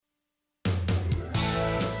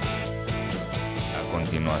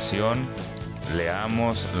continuación,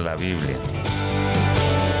 leamos la Biblia.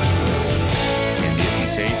 En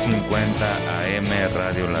 1650 AM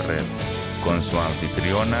Radio La Red, con su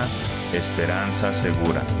anfitriona, Esperanza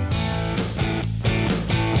Segura.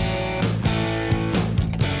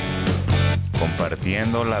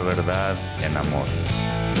 Compartiendo la verdad en amor.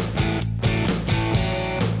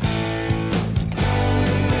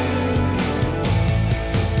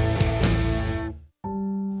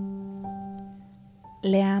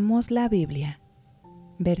 Leamos la Biblia,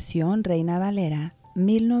 versión Reina Valera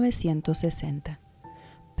 1960,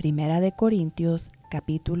 Primera de Corintios,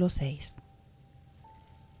 capítulo 6.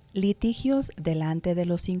 Litigios delante de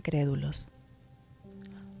los incrédulos.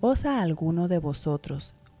 ¿Osa alguno de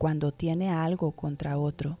vosotros, cuando tiene algo contra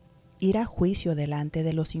otro, ir a juicio delante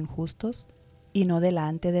de los injustos y no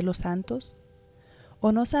delante de los santos?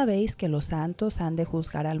 ¿O no sabéis que los santos han de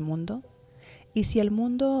juzgar al mundo? Y si el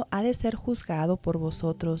mundo ha de ser juzgado por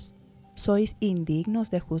vosotros, ¿sois indignos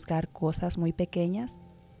de juzgar cosas muy pequeñas?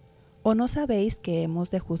 ¿O no sabéis que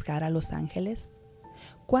hemos de juzgar a los ángeles?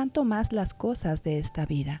 ¿Cuánto más las cosas de esta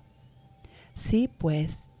vida? Si,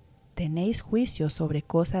 pues, tenéis juicio sobre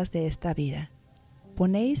cosas de esta vida,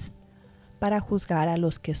 ¿ponéis para juzgar a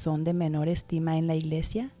los que son de menor estima en la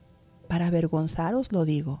iglesia? Para avergonzaros lo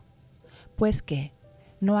digo. Pues ¿qué?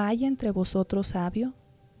 ¿No hay entre vosotros sabio,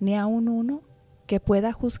 ni aun uno, que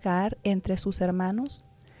pueda juzgar entre sus hermanos?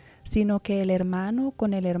 Sino que el hermano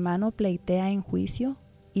con el hermano pleitea en juicio,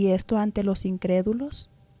 y esto ante los incrédulos.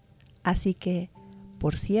 Así que,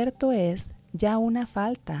 por cierto es ya una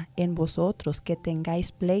falta en vosotros que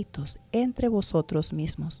tengáis pleitos entre vosotros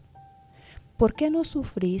mismos. ¿Por qué no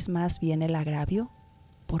sufrís más bien el agravio?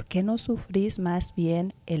 ¿Por qué no sufrís más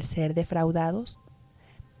bien el ser defraudados?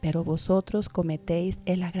 Pero vosotros cometéis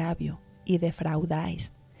el agravio y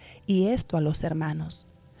defraudáis, y esto a los hermanos.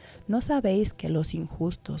 ¿No sabéis que los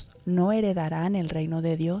injustos no heredarán el reino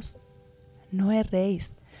de Dios? No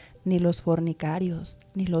erréis, ni los fornicarios,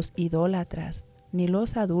 ni los idólatras, ni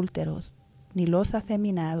los adúlteros, ni los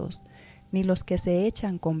afeminados, ni los que se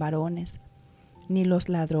echan con varones, ni los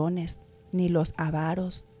ladrones, ni los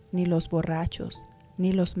avaros, ni los borrachos,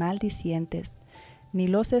 ni los maldicientes, ni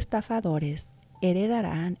los estafadores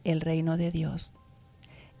heredarán el reino de Dios.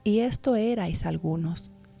 Y esto erais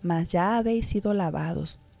algunos, mas ya habéis sido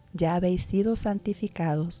lavados, ya habéis sido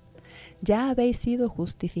santificados, ya habéis sido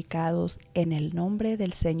justificados en el nombre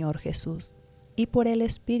del Señor Jesús y por el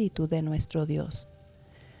Espíritu de nuestro Dios.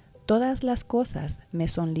 Todas las cosas me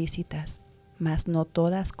son lícitas, mas no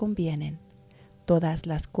todas convienen. Todas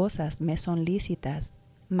las cosas me son lícitas,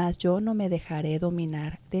 mas yo no me dejaré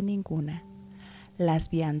dominar de ninguna. Las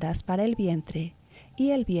viandas para el vientre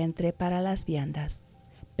y el vientre para las viandas,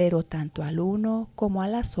 pero tanto al uno como a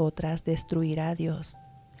las otras destruirá Dios.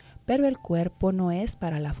 Pero el cuerpo no es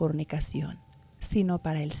para la fornicación, sino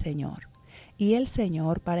para el Señor, y el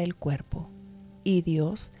Señor para el cuerpo. Y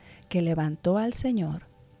Dios, que levantó al Señor,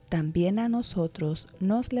 también a nosotros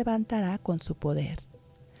nos levantará con su poder.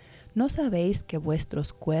 ¿No sabéis que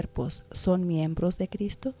vuestros cuerpos son miembros de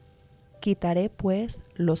Cristo? ¿Quitaré pues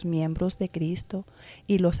los miembros de Cristo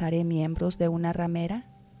y los haré miembros de una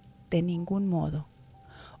ramera? De ningún modo.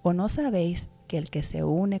 ¿O no sabéis que el que se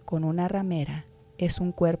une con una ramera es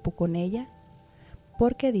un cuerpo con ella?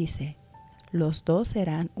 Porque dice, los dos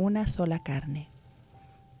serán una sola carne.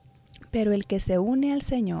 Pero el que se une al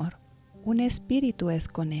Señor, un espíritu es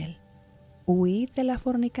con él. Huid de la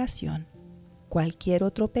fornicación. Cualquier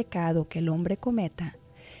otro pecado que el hombre cometa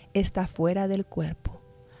está fuera del cuerpo,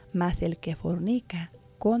 mas el que fornica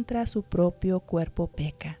contra su propio cuerpo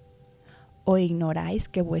peca. ¿O ignoráis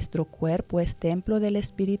que vuestro cuerpo es templo del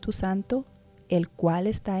Espíritu Santo, el cual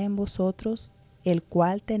está en vosotros, el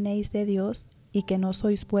cual tenéis de Dios, y que no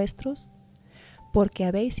sois vuestros? Porque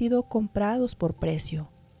habéis sido comprados por precio.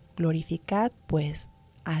 Glorificad, pues,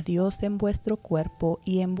 a Dios en vuestro cuerpo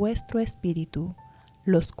y en vuestro espíritu,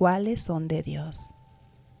 los cuales son de Dios.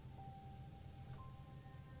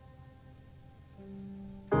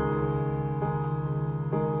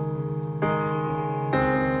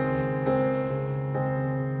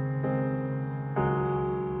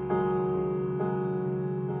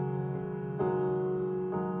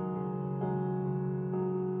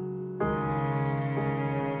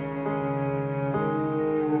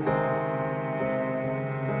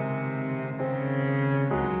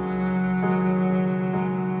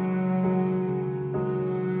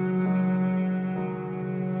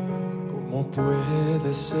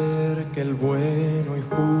 Puede ser que el bueno y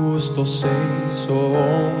justo se hizo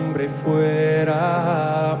hombre y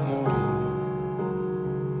fuera a morir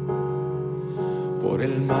por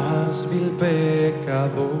el más vil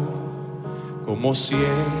pecador como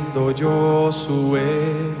siendo yo su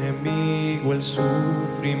enemigo, el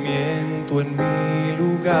sufrimiento en mi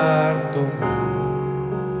lugar tomó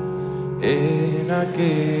en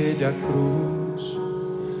aquella cruz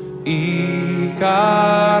y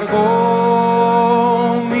cargó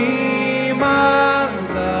mi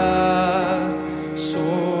maldad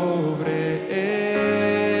sobre él.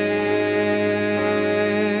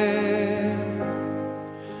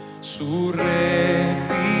 Su rectitud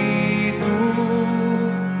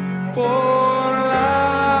por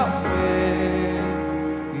la fe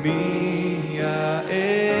mía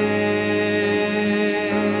es.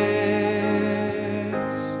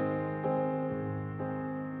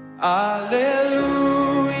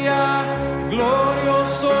 Aleluya,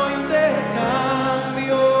 glorioso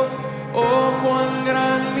intercambio, oh cuán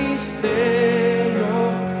gran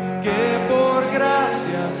misterio, que por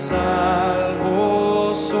gracia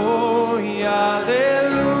salvo soy.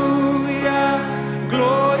 Aleluya,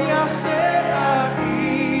 gloria sea a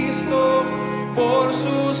Cristo, por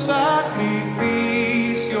su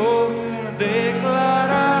sacrificio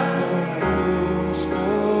declarado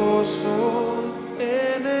justo soy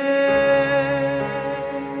en él.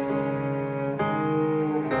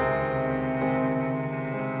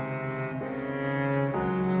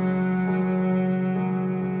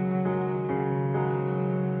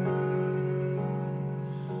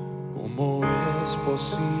 ¿Cómo es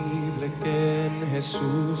posible que en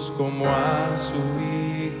Jesús, como a su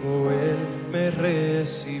Hijo, Él me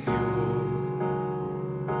recibió?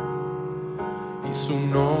 Y su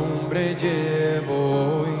nombre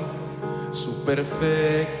llevo hoy, su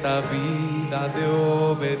perfecta vida de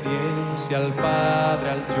obediencia al Padre,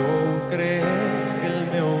 al yo creer, Él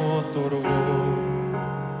me otorgó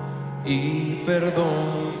y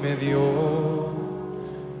perdón me dio,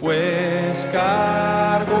 pues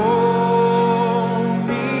cargó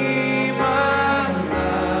mi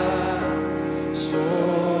maldad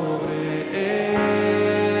sobre él.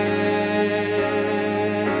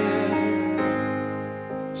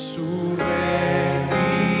 Su rectitud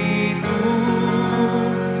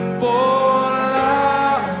por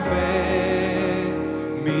la fe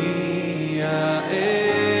mía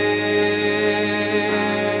es.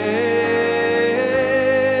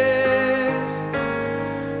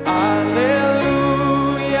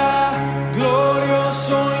 Aleluya,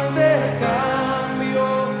 glorioso intercambio,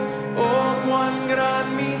 oh cuán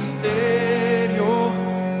gran misterio,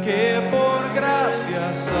 que por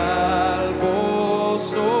gracia salvo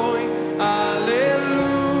soy.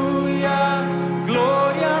 Aleluya,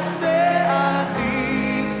 gloria sea a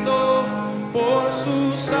Cristo, por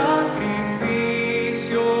su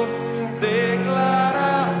sacrificio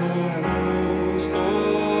declarado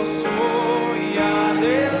justo soy.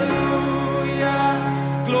 Aleluya,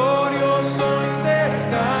 glorioso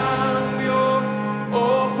intercambio,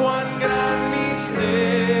 oh cuán gran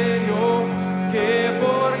misterio, que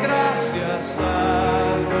por gracia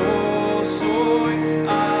salvo soy.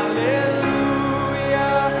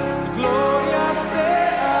 Aleluya, gloria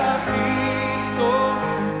sea a Cristo,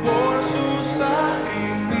 por su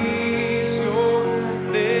sacrificio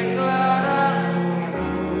declarado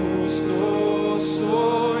justo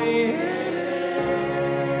soy en él.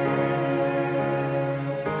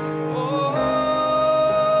 Oh,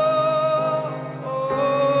 oh,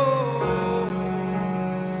 oh,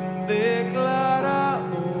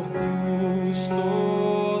 declarado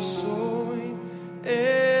justo soy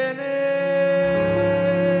en él.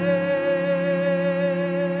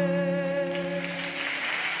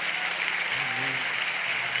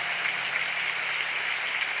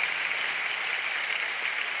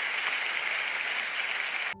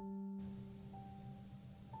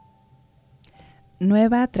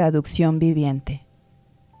 Nueva traducción viviente.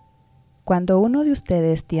 Cuando uno de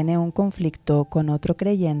ustedes tiene un conflicto con otro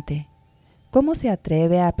creyente, ¿cómo se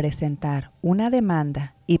atreve a presentar una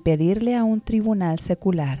demanda y pedirle a un tribunal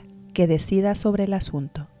secular que decida sobre el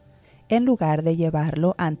asunto, en lugar de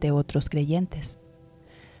llevarlo ante otros creyentes?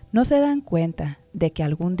 ¿No se dan cuenta de que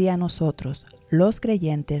algún día nosotros, los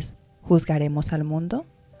creyentes, juzgaremos al mundo?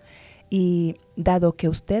 Y, dado que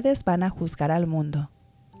ustedes van a juzgar al mundo,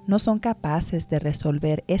 ¿no son capaces de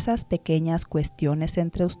resolver esas pequeñas cuestiones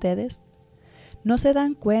entre ustedes? ¿No se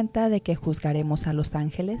dan cuenta de que juzgaremos a los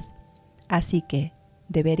ángeles? Así que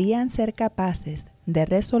deberían ser capaces de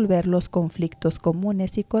resolver los conflictos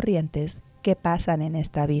comunes y corrientes que pasan en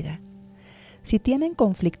esta vida. Si tienen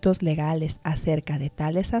conflictos legales acerca de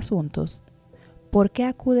tales asuntos, ¿por qué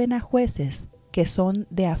acuden a jueces que son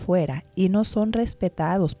de afuera y no son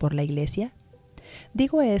respetados por la iglesia?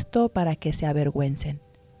 Digo esto para que se avergüencen.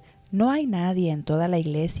 No hay nadie en toda la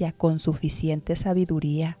iglesia con suficiente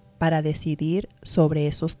sabiduría para decidir sobre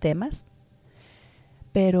esos temas?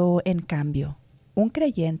 Pero, en cambio, un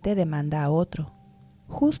creyente demanda a otro,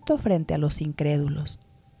 justo frente a los incrédulos.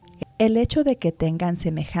 El hecho de que tengan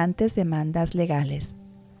semejantes demandas legales,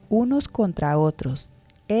 unos contra otros,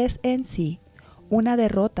 es en sí una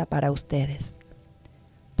derrota para ustedes.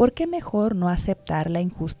 ¿Por qué mejor no aceptar la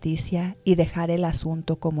injusticia y dejar el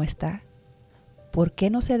asunto como está? ¿Por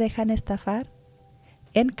qué no se dejan estafar?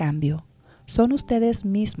 En cambio, son ustedes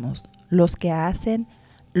mismos los que hacen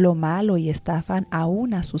lo malo y estafan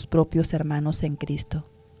aún a sus propios hermanos en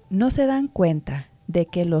Cristo. ¿No se dan cuenta de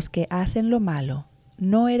que los que hacen lo malo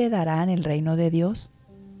no heredarán el reino de Dios?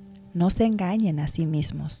 No se engañen a sí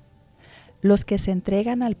mismos. Los que se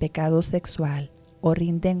entregan al pecado sexual o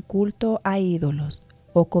rinden culto a ídolos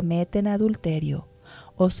o cometen adulterio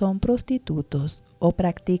o son prostitutos o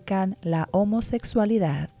practican la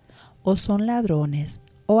homosexualidad o son ladrones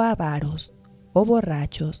o avaros o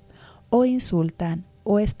borrachos o insultan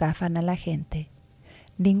o estafan a la gente.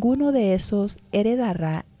 Ninguno de esos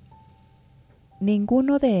heredará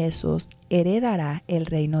el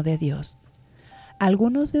reino de Dios.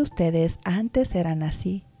 Algunos de ustedes antes eran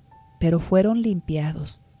así, pero fueron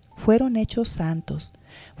limpiados, fueron hechos santos,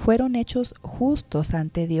 fueron hechos justos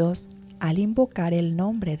ante Dios al invocar el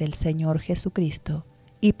nombre del Señor Jesucristo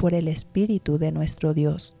y por el Espíritu de nuestro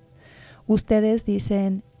Dios. Ustedes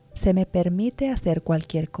dicen, se me permite hacer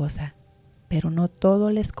cualquier cosa, pero no todo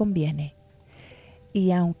les conviene.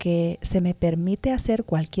 Y aunque se me permite hacer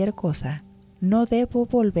cualquier cosa, no debo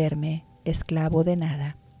volverme esclavo de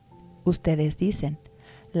nada. Ustedes dicen,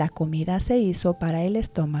 la comida se hizo para el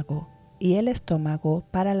estómago y el estómago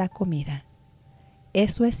para la comida.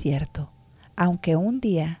 Eso es cierto, aunque un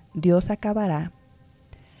día Dios acabará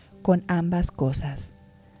con ambas cosas.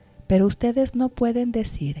 Pero ustedes no pueden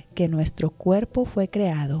decir que nuestro cuerpo fue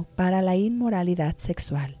creado para la inmoralidad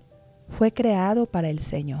sexual. Fue creado para el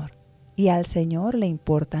Señor, y al Señor le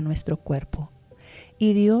importa nuestro cuerpo.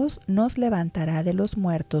 Y Dios nos levantará de los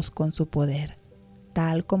muertos con su poder,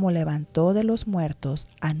 tal como levantó de los muertos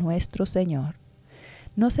a nuestro Señor.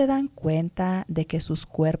 ¿No se dan cuenta de que sus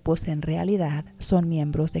cuerpos en realidad son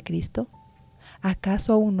miembros de Cristo?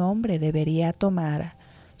 ¿Acaso un hombre debería tomar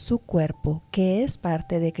su cuerpo, que es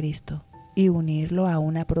parte de Cristo, y unirlo a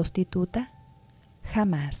una prostituta?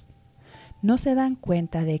 Jamás. ¿No se dan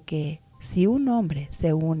cuenta de que si un hombre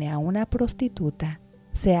se une a una prostituta,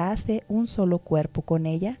 se hace un solo cuerpo con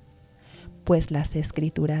ella? Pues las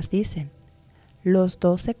Escrituras dicen, los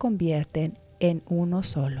dos se convierten en uno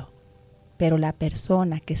solo. Pero la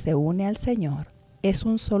persona que se une al Señor es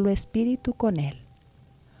un solo espíritu con Él.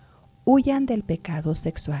 Huyan del pecado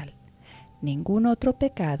sexual. Ningún otro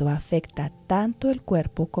pecado afecta tanto el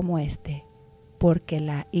cuerpo como este, porque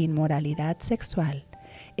la inmoralidad sexual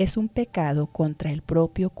es un pecado contra el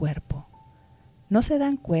propio cuerpo. ¿No se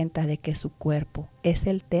dan cuenta de que su cuerpo es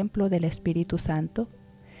el templo del Espíritu Santo,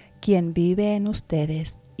 quien vive en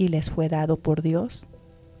ustedes y les fue dado por Dios?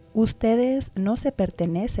 Ustedes no se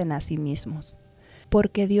pertenecen a sí mismos,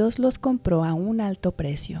 porque Dios los compró a un alto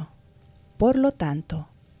precio. Por lo tanto,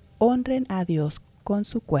 honren a Dios con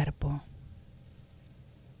su cuerpo.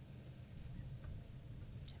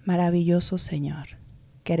 Maravilloso Señor,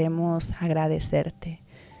 queremos agradecerte,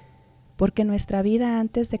 porque nuestra vida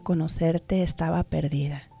antes de conocerte estaba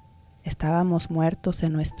perdida. Estábamos muertos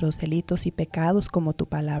en nuestros delitos y pecados, como tu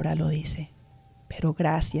palabra lo dice. Pero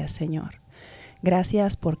gracias, Señor.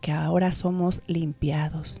 Gracias porque ahora somos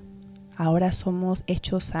limpiados. Ahora somos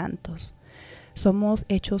hechos santos. Somos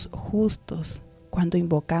hechos justos cuando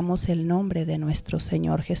invocamos el nombre de nuestro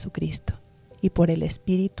Señor Jesucristo y por el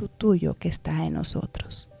Espíritu tuyo que está en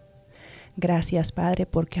nosotros. Gracias, Padre,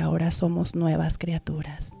 porque ahora somos nuevas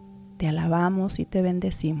criaturas. Te alabamos y te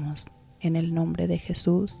bendecimos. En el nombre de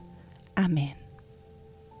Jesús. Amén.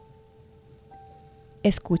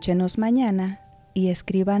 Escúchenos mañana y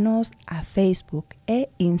escríbanos a Facebook e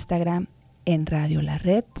Instagram en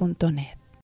radiolared.net.